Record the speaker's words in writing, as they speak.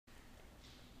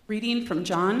Reading from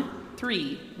John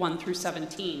 3, 1 through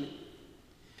 17.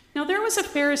 Now there was a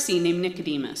Pharisee named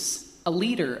Nicodemus, a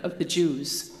leader of the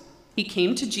Jews. He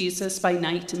came to Jesus by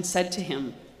night and said to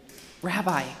him,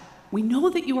 "Rabbi, we know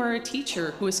that you are a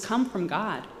teacher who has come from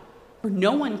God, for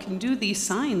no one can do these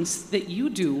signs that you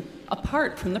do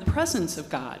apart from the presence of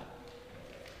God."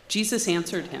 Jesus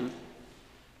answered him,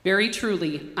 "Very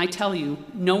truly, I tell you,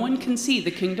 no one can see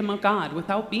the kingdom of God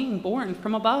without being born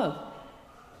from above."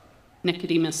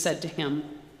 Nicodemus said to him,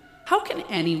 "How can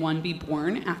anyone be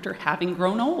born after having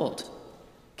grown old?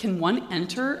 Can one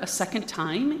enter a second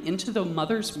time into the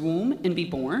mother's womb and be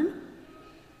born?"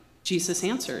 Jesus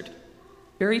answered,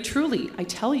 "Very truly, I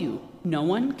tell you, no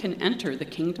one can enter the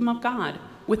kingdom of God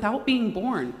without being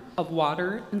born of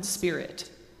water and spirit.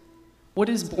 What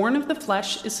is born of the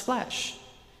flesh is flesh,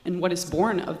 and what is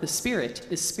born of the Spirit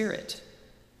is spirit.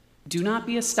 Do not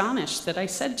be astonished that I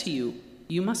said to you,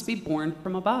 you must be born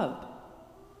from above.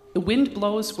 The wind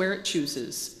blows where it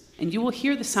chooses, and you will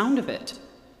hear the sound of it,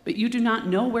 but you do not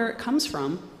know where it comes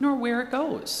from, nor where it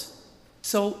goes.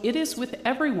 So it is with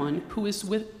everyone who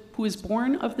is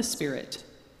born of the Spirit."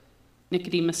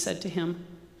 Nicodemus said to him,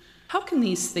 "How can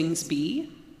these things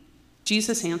be?"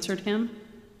 Jesus answered him,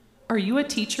 "Are you a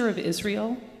teacher of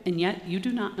Israel, and yet you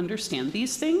do not understand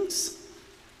these things?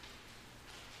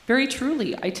 Very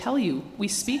truly, I tell you, we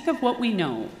speak of what we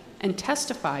know and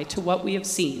testify to what we have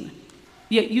seen,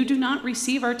 yet you do not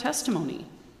receive our testimony.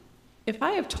 If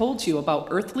I have told you about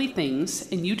earthly things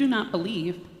and you do not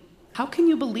believe, how can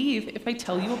you believe if I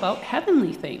tell you about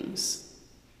heavenly things?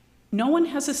 No one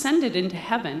has ascended into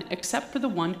heaven except for the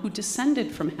one who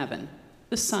descended from heaven,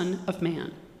 the Son of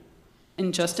Man.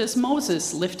 And just as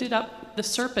Moses lifted up the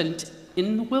serpent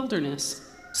in the wilderness,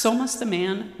 so must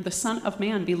the Son of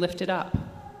Man be lifted up,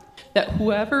 that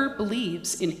whoever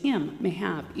believes in him may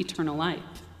have eternal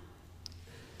life.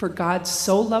 For God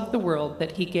so loved the world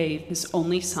that he gave his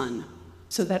only Son,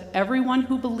 so that everyone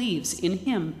who believes in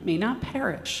him may not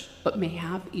perish, but may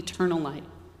have eternal life.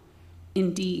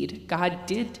 Indeed, God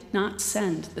did not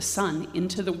send the Son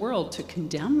into the world to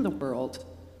condemn the world,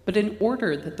 but in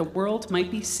order that the world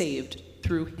might be saved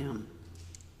through him."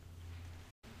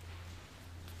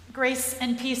 Grace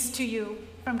and peace to you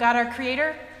from God our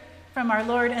Creator, from our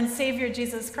Lord and Savior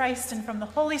Jesus Christ, and from the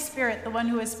Holy Spirit, the one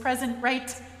who is present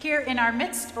right here in our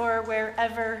midst or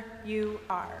wherever you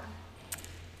are.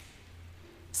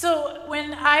 So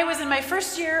when I was in my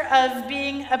first year of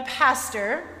being a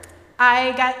pastor,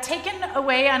 I got taken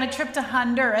away on a trip to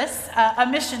Honduras, a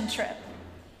mission trip.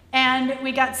 And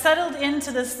we got settled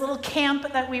into this little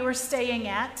camp that we were staying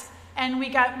at, and we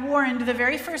got warned the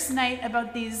very first night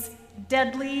about these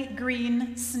deadly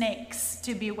green snakes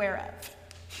to beware of.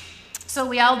 So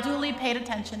we all duly paid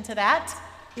attention to that.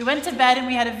 We went to bed and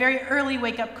we had a very early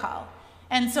wake-up call.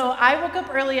 And so I woke up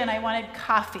early and I wanted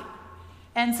coffee.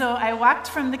 And so I walked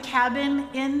from the cabin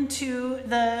into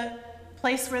the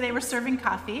place where they were serving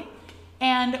coffee.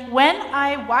 And when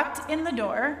I walked in the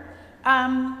door,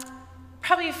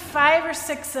 probably 5 or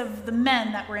 6 of the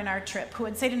men that were in our trip, who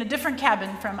had stayed in a different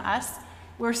cabin from us,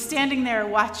 were standing there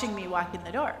watching me walk in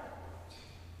the door.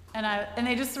 And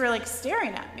they just were like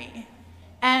staring at me.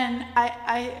 And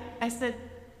I said,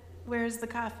 "Where's the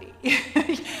coffee?"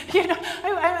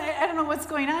 I don't know what's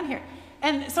going on here.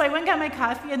 And so I went and got my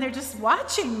coffee, and they're just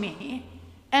watching me.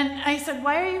 And I said,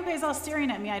 "Why are you guys all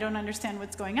staring at me? I don't understand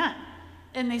what's going on."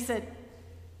 And they said,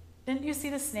 "Didn't you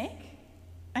see the snake?"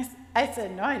 I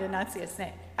said, "No, I did not see a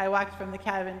snake. I walked from the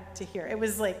cabin to here." It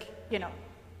was like,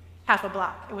 half a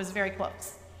block. It was very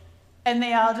close. And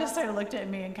they all just sort of looked at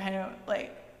me and kind of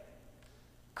like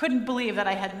couldn't believe that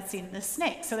I hadn't seen this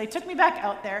snake. So they took me back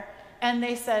out there and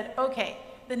they said, "Okay,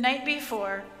 the night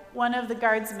before, one of the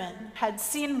guardsmen had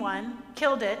seen one,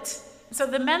 killed it. So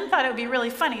the men thought it would be really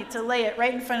funny to lay it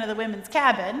right in front of the women's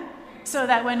cabin so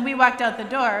that when we walked out the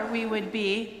door, we would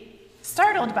be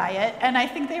startled by it." And I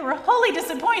think they were wholly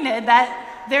disappointed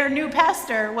that their new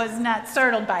pastor was not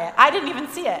startled by it. I didn't even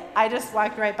see it. I just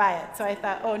walked right by it. So I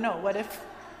thought, oh no, what if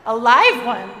a live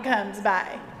one comes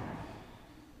by?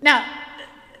 Now,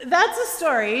 that's a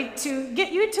story to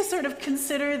get you to sort of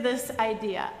consider this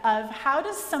idea of how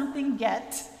does something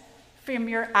get from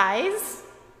your eyes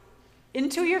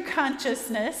into your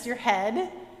consciousness, your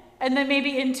head, and then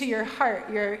maybe into your heart,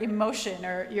 your emotion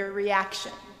or your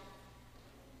reaction.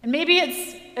 And maybe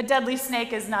a deadly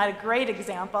snake is not a great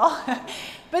example,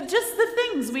 but just the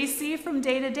things we see from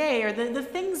day to day or the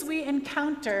things we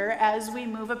encounter as we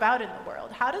move about in the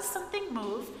world. How does something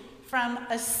move from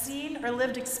a seen or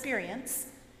lived experience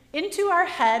into our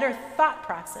head or thought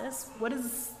process? What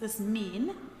does this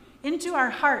mean? Into our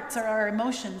hearts or our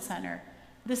emotion center.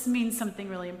 This means something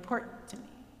really important to me.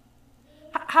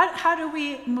 how do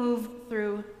we move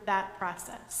through that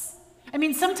process? I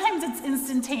mean, sometimes it's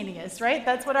instantaneous, right?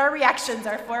 That's what our reactions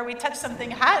are for. We touch something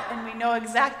hot and we know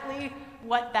exactly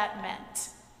what that meant.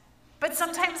 But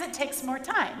sometimes it takes more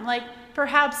time, like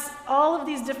perhaps all of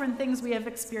these different things we have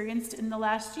experienced in the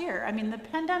last year. I mean, the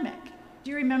pandemic.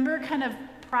 Do you remember kind of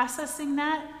processing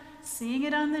that, seeing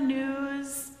it on the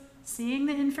news, seeing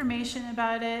the information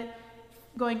about it,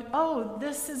 going, oh,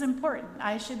 this is important.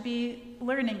 I should be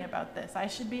learning about this. I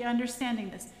should be understanding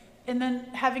this. And then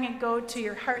having it go to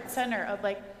your heart center of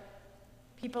like,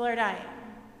 people are dying.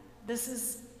 This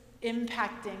is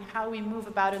impacting how we move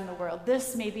about in the world.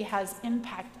 This maybe has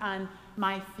impact on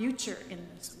my future in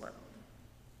this world.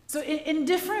 So in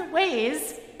different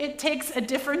ways, it takes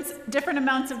different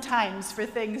amounts of times for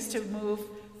things to move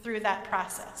through that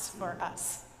process for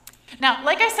us. Now,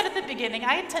 like I said at the beginning,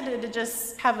 I intended to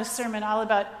just have a sermon all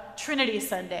about Trinity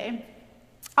Sunday.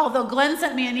 Although Glenn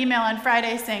sent me an email on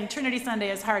Friday saying Trinity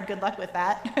Sunday is hard, good luck with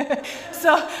that.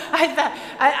 So I thought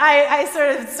I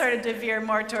sort of started to veer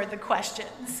more toward the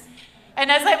questions. And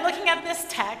as I'm looking at this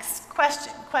text,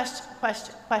 question.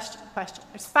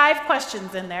 There's 5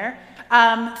 questions in there.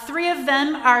 3 of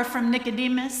them are from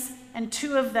Nicodemus, and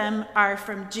 2 of them are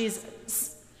from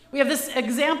Jesus. We have this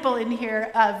example in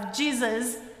here of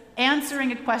Jesus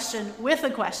answering a question with a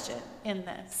question in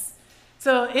this.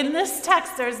 So in this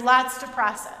text, there's lots to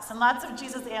process, and lots of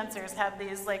Jesus' answers have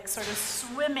these like sort of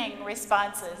swimming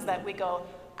responses that we go,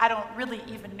 I don't really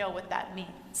even know what that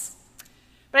means.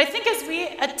 But I think as we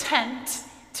attempt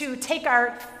to take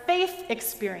our faith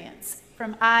experience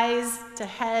from eyes to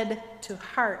head to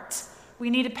heart, we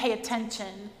need to pay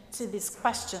attention to these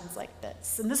questions like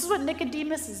this. And this is what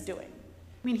Nicodemus is doing.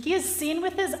 I mean, he has seen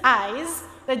with his eyes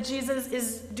that Jesus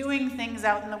is doing things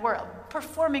out in the world,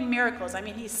 performing miracles. I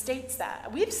mean, he states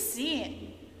that. We've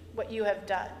seen what you have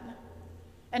done.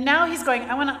 And now he's going,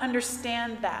 I want to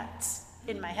understand that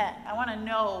in my head. I want to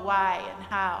know why and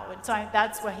how. And so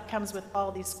that's why he comes with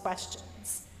all these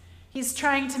questions. He's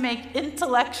trying to make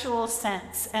intellectual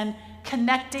sense and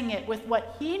connecting it with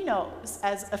what he knows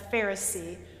as a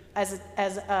Pharisee, as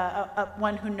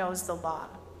one who knows the law.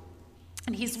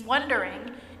 And he's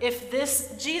wondering if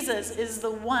this Jesus is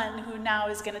the one who now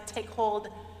is going to take hold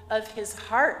of his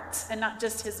heart and not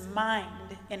just his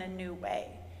mind in a new way.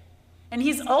 And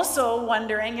he's also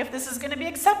wondering if this is going to be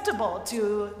acceptable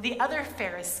to the other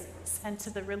Pharisees and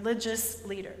to the religious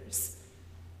leaders.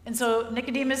 And so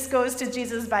Nicodemus goes to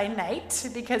Jesus by night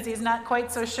because he's not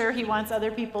quite so sure he wants other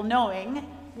people knowing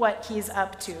what he's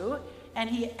up to.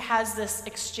 And he has this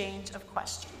exchange of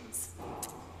questions.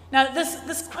 Now,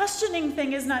 this questioning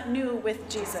thing is not new with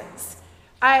Jesus.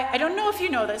 I don't know if you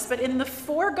know this, but in the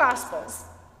 4 Gospels,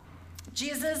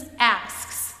 Jesus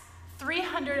asks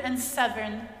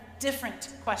 307 different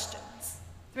questions.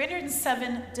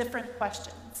 307 different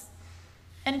questions.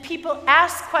 And people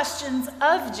ask questions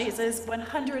of Jesus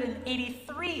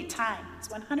 183 times.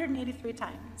 183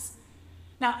 times.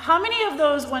 Now, how many of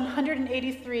those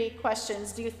 183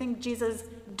 questions do you think Jesus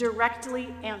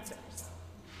directly answers?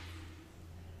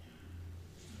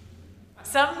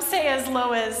 Some say as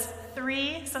low as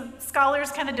 3. Some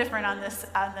scholars kind of different on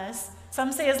this.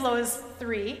 Some say as low as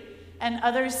 3, and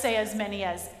others say as many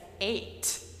as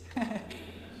 8.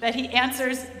 That he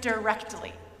answers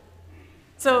directly.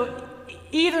 So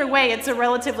either way, it's a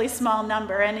relatively small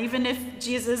number, and even if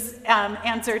Jesus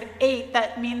answered 8,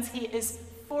 that means he is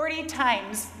 40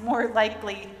 times more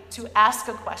likely to ask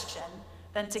a question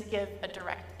than to give a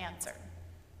direct answer.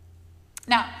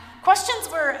 Now, questions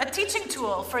were a teaching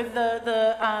tool for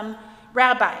the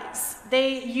rabbis.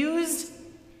 They used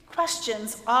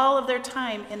questions all of their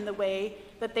time in the way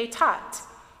that they taught,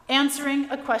 answering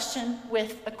a question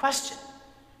with a question.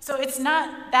 So it's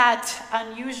not that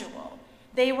unusual.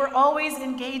 They were always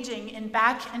engaging in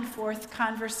back and forth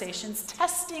conversations,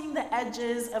 testing the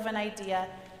edges of an idea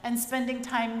and spending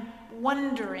time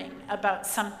wondering about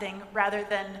something rather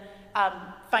than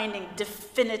finding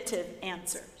definitive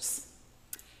answers.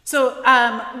 So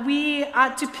we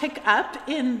ought to pick up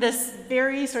in this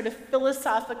very sort of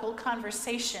philosophical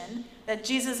conversation that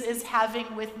Jesus is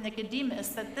having with Nicodemus,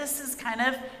 that this is kind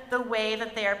of the way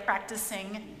that they are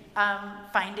practicing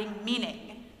finding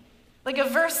meaning. Like a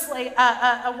verse,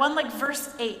 one like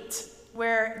verse 8,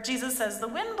 where Jesus says, the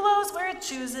wind blows where it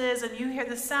chooses, and you hear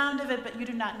the sound of it, but you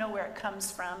do not know where it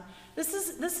comes from. This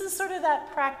is sort of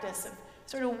that practice of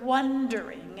sort of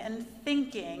wondering and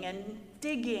thinking and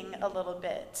digging a little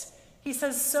bit. He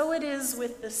says, so it is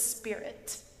with the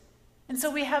Spirit. And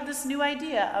so we have this new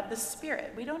idea of the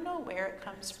Spirit. We don't know where it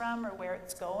comes from or where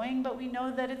it's going, but we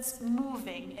know that it's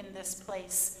moving in this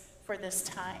place for this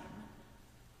time.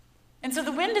 And And so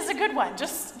the wind is a good one.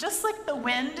 Just like the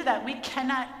wind that we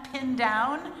cannot pin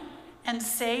down and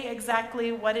say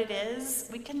exactly what it is,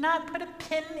 we cannot put a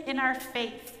pin in our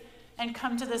faith and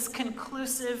come to this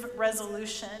conclusive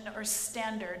resolution or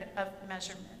standard of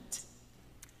measurement.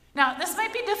 Now, this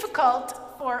might be difficult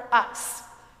for us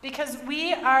because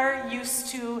we are used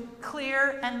to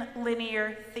clear and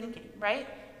linear thinking, right?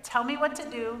 Tell me what to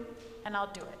do and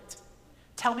I'll do it.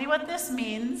 Tell me what this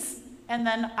means and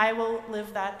then I will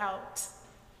live that out.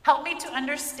 Help me to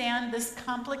understand this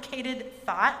complicated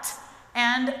thought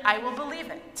and I will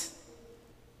believe it.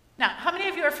 Now, how many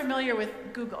of you are familiar with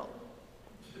Google?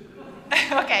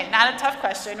 Okay, not a tough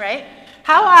question, right?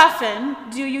 How often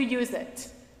do you use it?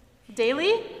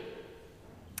 Daily?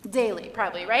 Daily,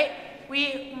 probably, right?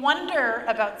 We wonder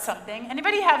about something.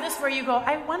 Anybody have this where you go,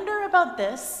 I wonder about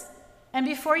this, and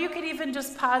before you could even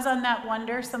just pause on that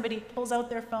wonder, somebody pulls out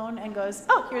their phone and goes,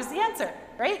 oh, here's the answer,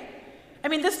 right? I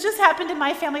mean, this just happened in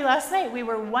my family last night. We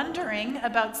were wondering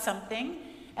about something,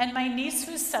 and my niece,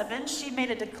 who's 7, she made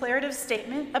a declarative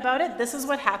statement about it. This is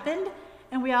what happened.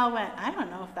 And we all went, I don't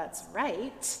know if that's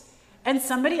right. And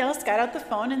somebody else got out the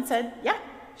phone and said, yeah,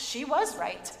 she was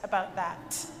right about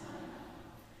that.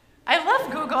 I love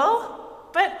Google,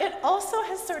 but it also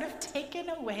has sort of taken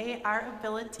away our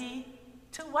ability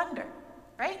to wonder,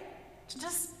 right? To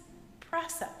just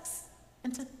process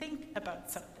and to think about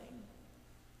something.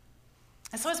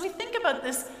 And so as we think about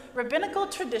this rabbinical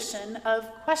tradition of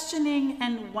questioning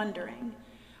and wondering,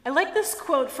 I like this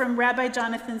quote from Rabbi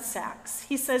Jonathan Sacks.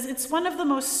 He says, it's one of the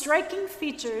most striking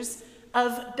features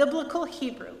of biblical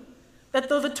Hebrew that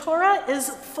though the Torah is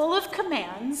full of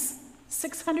commands,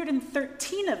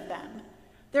 613 of them,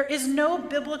 there is no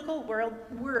biblical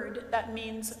word that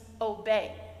means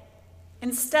obey.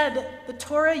 Instead, the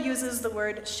Torah uses the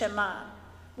word shema,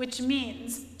 which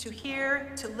means to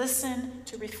hear, to listen,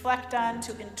 to reflect on,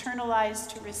 to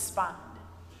internalize, to respond.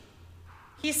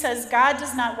 He says God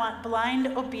does not want blind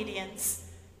obedience,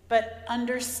 but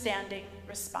understanding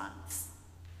response.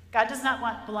 God does not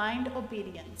want blind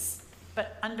obedience,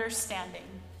 but understanding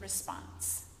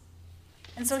response.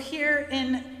 And so here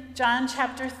in John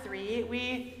chapter 3,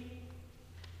 we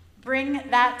bring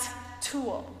that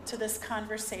tool to this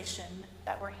conversation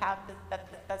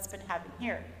that's been having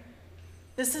here.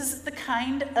 This is the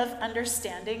kind of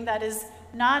understanding that is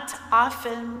not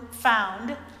often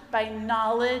found by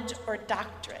knowledge or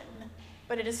doctrine,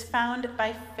 but it is found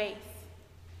by faith,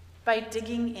 by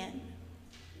digging in.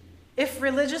 If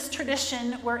religious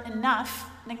tradition were enough,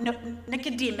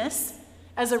 Nicodemus,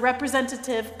 as a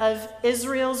representative of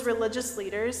Israel's religious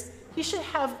leaders, he should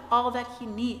have all that he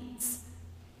needs.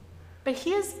 But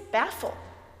he is baffled,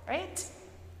 right?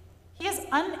 He is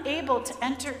unable to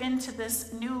enter into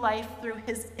this new life through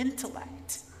his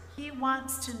intellect. He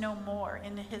wants to know more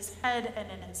in his head and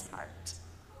in his heart.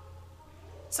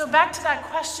 So back to that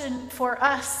question for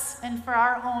us and for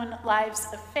our own lives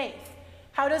of faith.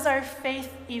 How does our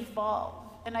faith evolve?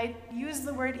 And I use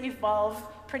the word evolve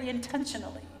pretty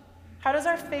intentionally. How does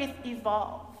our faith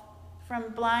evolve from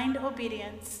blind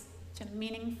obedience to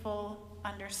meaningful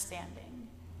understanding?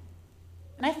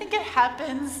 And I think it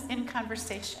happens in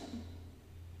conversation.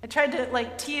 I tried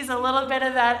to tease a little bit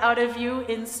of that out of you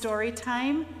in story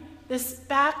time, this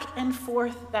back and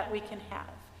forth that we can have.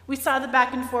 We saw the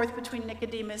back and forth between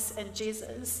Nicodemus and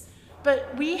Jesus,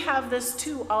 but we have this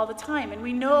too all the time. And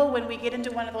we know when we get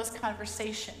into one of those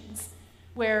conversations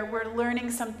where we're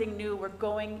learning something new, we're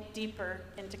going deeper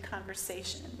into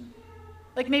conversation.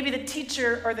 Like maybe the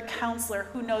teacher or the counselor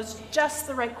who knows just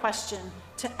the right question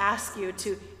to ask you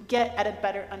to get at a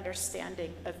better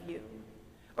understanding of you.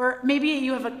 Or maybe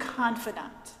you have a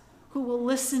confidant who will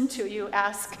listen to you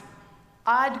ask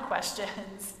odd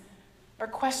questions or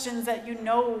questions that you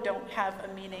know don't have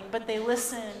a meaning, but they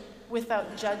listen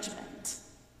without judgment.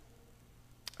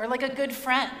 Or like a good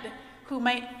friend who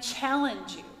might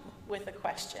challenge you with a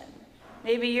question.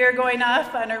 Maybe you're going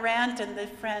off on a rant and the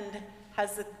friend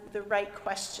has the right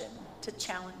question to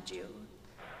challenge you.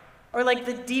 Or like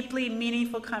the deeply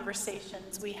meaningful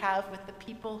conversations we have with the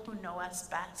people who know us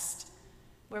best,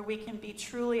 where we can be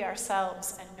truly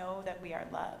ourselves and know that we are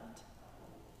loved.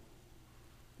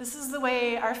 This is the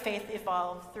way our faith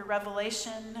evolved, through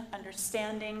revelation,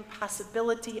 understanding,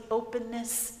 possibility,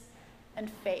 openness, and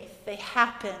faith. They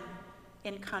happen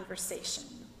in conversation.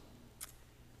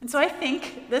 And so I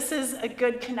think this is a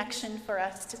good connection for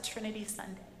us to Trinity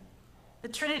Sunday. The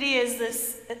Trinity is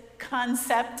this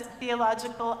concept,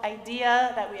 theological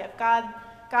idea that we have God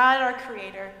our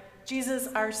Creator, Jesus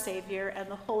our Savior, and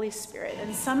the Holy Spirit.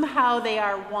 And somehow they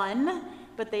are one,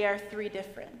 but they are three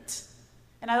different.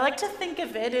 And I like to think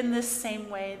of it in this same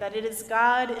way, that it is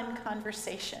God in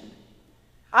conversation.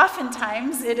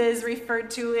 Oftentimes, it is referred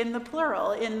to in the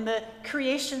plural. In the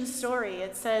creation story,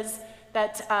 it says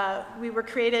that we were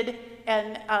created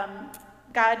and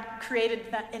God created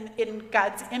that in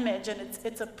God's image, and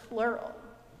it's a plural.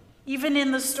 Even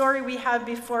in the story we have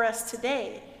before us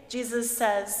today, Jesus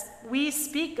says, we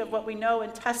speak of what we know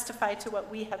and testify to what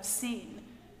we have seen.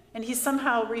 And he's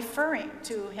somehow referring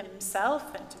to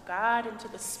himself and to God and to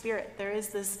the Spirit. There is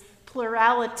this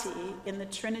plurality in the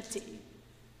Trinity.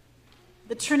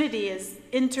 The Trinity is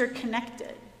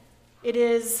interconnected. It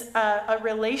is a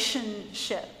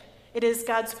relationship. It is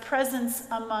God's presence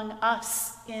among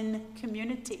us in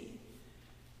community.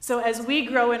 So as we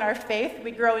grow in our faith,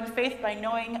 we grow in faith by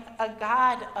knowing a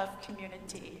God of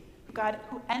community, God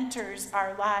who enters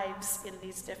our lives in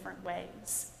these different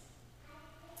ways.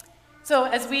 So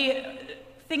as we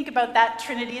think about that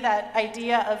Trinity, that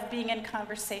idea of being in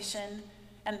conversation,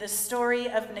 and the story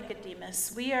of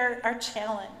Nicodemus, we are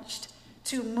challenged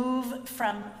to move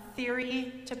from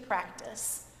theory to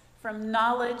practice, from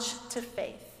knowledge to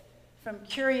faith, from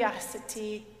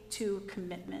curiosity to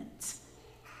commitment.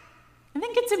 I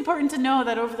think it's important to know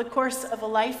that over the course of a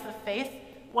life of faith,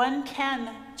 one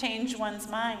can change one's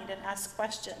mind and ask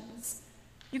questions.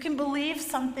 You can believe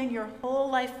something your whole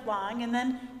life long, and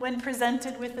then when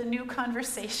presented with a new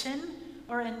conversation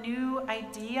or a new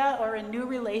idea or a new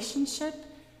relationship,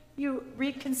 you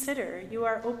reconsider. You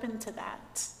are open to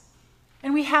that.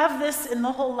 And we have this in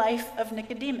the whole life of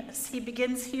Nicodemus. He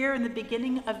begins here in the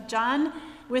beginning of John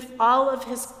with all of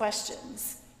his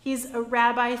questions. He's a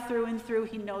rabbi through and through.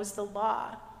 He knows the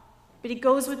law. But he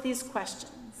goes with these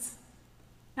questions.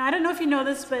 Now, I don't know if you know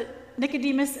this, but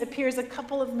Nicodemus appears a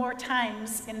couple of more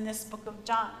times in this book of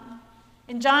John.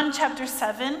 In John chapter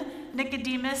 7,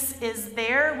 Nicodemus is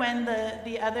there when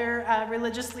the other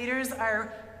religious leaders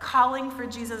are calling for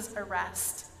Jesus'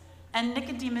 arrest. And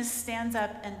Nicodemus stands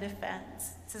up and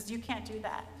defends. He says, you can't do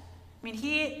that. I mean,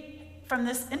 he, from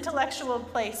this intellectual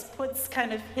place, puts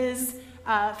kind of his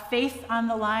faith on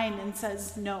the line and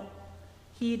says no.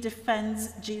 He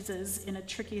defends Jesus in a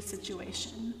tricky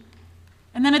situation.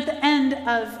 And then at the end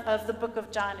of the book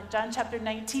of John, in John chapter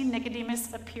 19,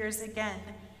 Nicodemus appears again.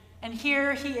 And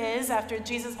here he is, after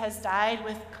Jesus has died,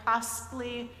 with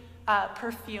costly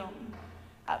perfume.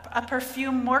 A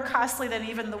perfume more costly than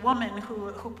even the woman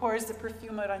who pours the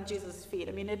perfume out on Jesus' feet.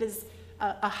 I mean, it is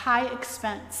a high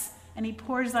expense, and he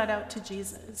pours that out to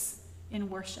Jesus in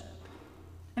worship.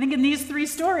 I think in these three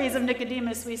stories of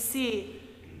Nicodemus, we see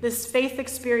this faith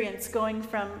experience going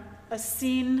from a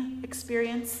seen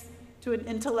experience to an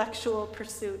intellectual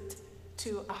pursuit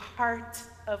to a heart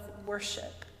of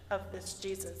worship of this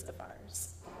Jesus of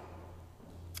ours.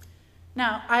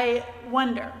 Now, I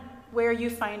wonder where you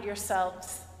find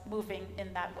yourselves moving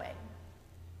in that way,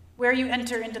 where you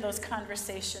enter into those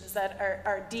conversations that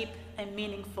are deep and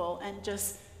meaningful and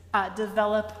just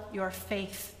develop your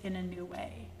faith in a new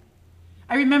way.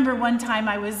 I remember one time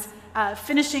I was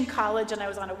finishing college and I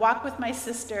was on a walk with my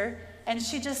sister, and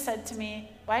she just said to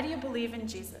me, "Why do you believe in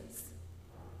Jesus?"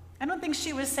 I don't think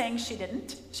she was saying she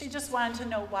didn't. She just wanted to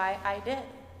know why I did.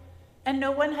 And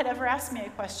no one had ever asked me a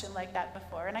question like that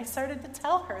before. And I started to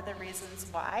tell her the reasons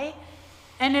why.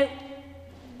 And it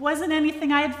wasn't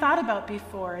anything I had thought about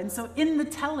before. And so in the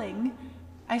telling,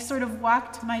 I sort of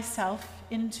walked myself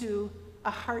into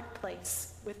a heart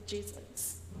place with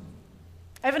Jesus.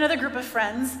 I have another group of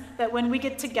friends that when we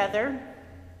get together,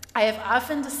 I have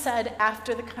often said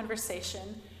after the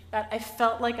conversation that I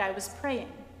felt like I was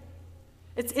praying.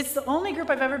 It's the only group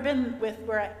I've ever been with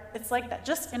where it's like that.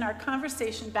 Just in our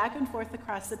conversation back and forth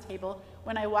across the table,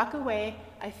 when I walk away,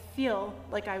 I feel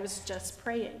like I was just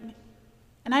praying.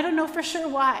 And I don't know for sure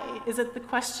why. Is it the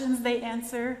questions they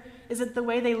answer? Is it the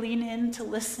way they lean in to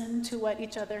listen to what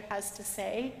each other has to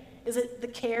say? Is it the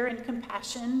care and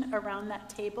compassion around that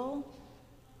table?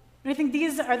 And I think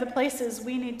these are the places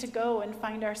we need to go and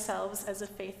find ourselves as a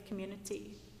faith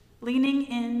community. Leaning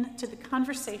in to the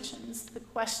conversations, the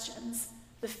questions,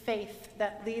 the faith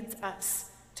that leads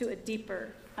us to a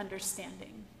deeper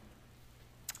understanding.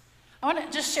 I want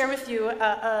to just share with you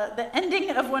the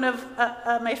ending of one of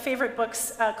my favorite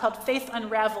books called Faith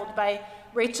Unraveled by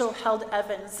Rachel Held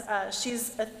Evans.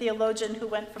 She's a theologian who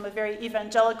went from a very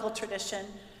evangelical tradition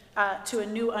to a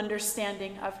new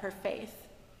understanding of her faith.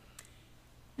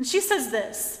 And she says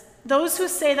this: those who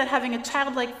say that having a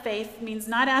childlike faith means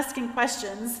not asking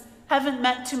questions haven't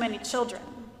met too many children.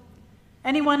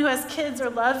 Anyone who has kids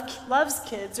or loves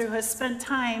kids or who has spent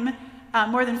time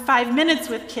more than 5 minutes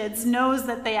with kids knows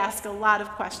that they ask a lot of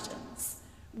questions.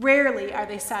 Rarely are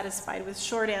they satisfied with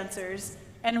short answers,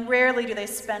 and rarely do they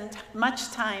spend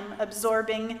much time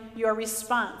absorbing your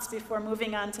response before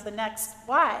moving on to the next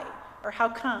why or how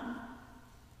come?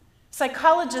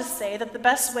 Psychologists say that the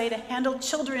best way to handle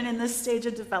children in this stage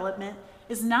of development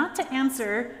is not to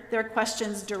answer their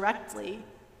questions directly,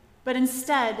 but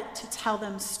instead to tell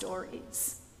them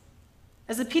stories.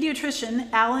 As a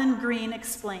pediatrician, Alan Green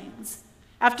explains,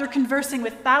 after conversing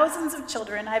with thousands of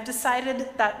children, I've decided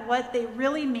that what they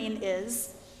really mean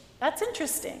is, that's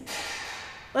interesting.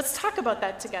 Let's talk about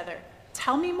that together.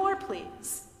 Tell me more,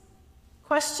 please.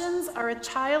 Questions are a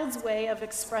child's way of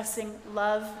expressing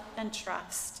love and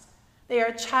trust. They are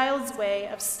a child's way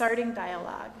of starting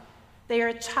dialogue. They are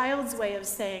a child's way of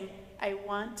saying, I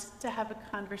want to have a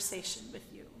conversation with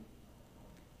you.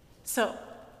 So,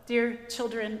 dear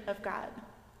children of God,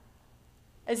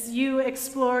 as you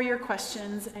explore your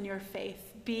questions and your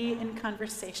faith, be in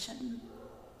conversation.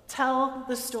 Tell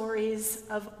the stories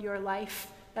of your life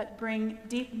that bring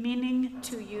deep meaning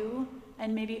to you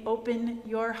and maybe open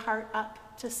your heart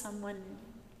up to someone new.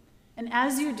 And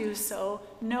as you do so,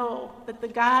 know that the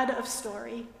God of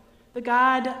story, the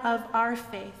God of our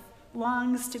faith,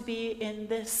 longs to be in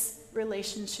this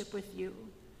relationship with you.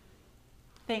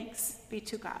 Thanks be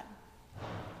to God.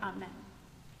 Amen.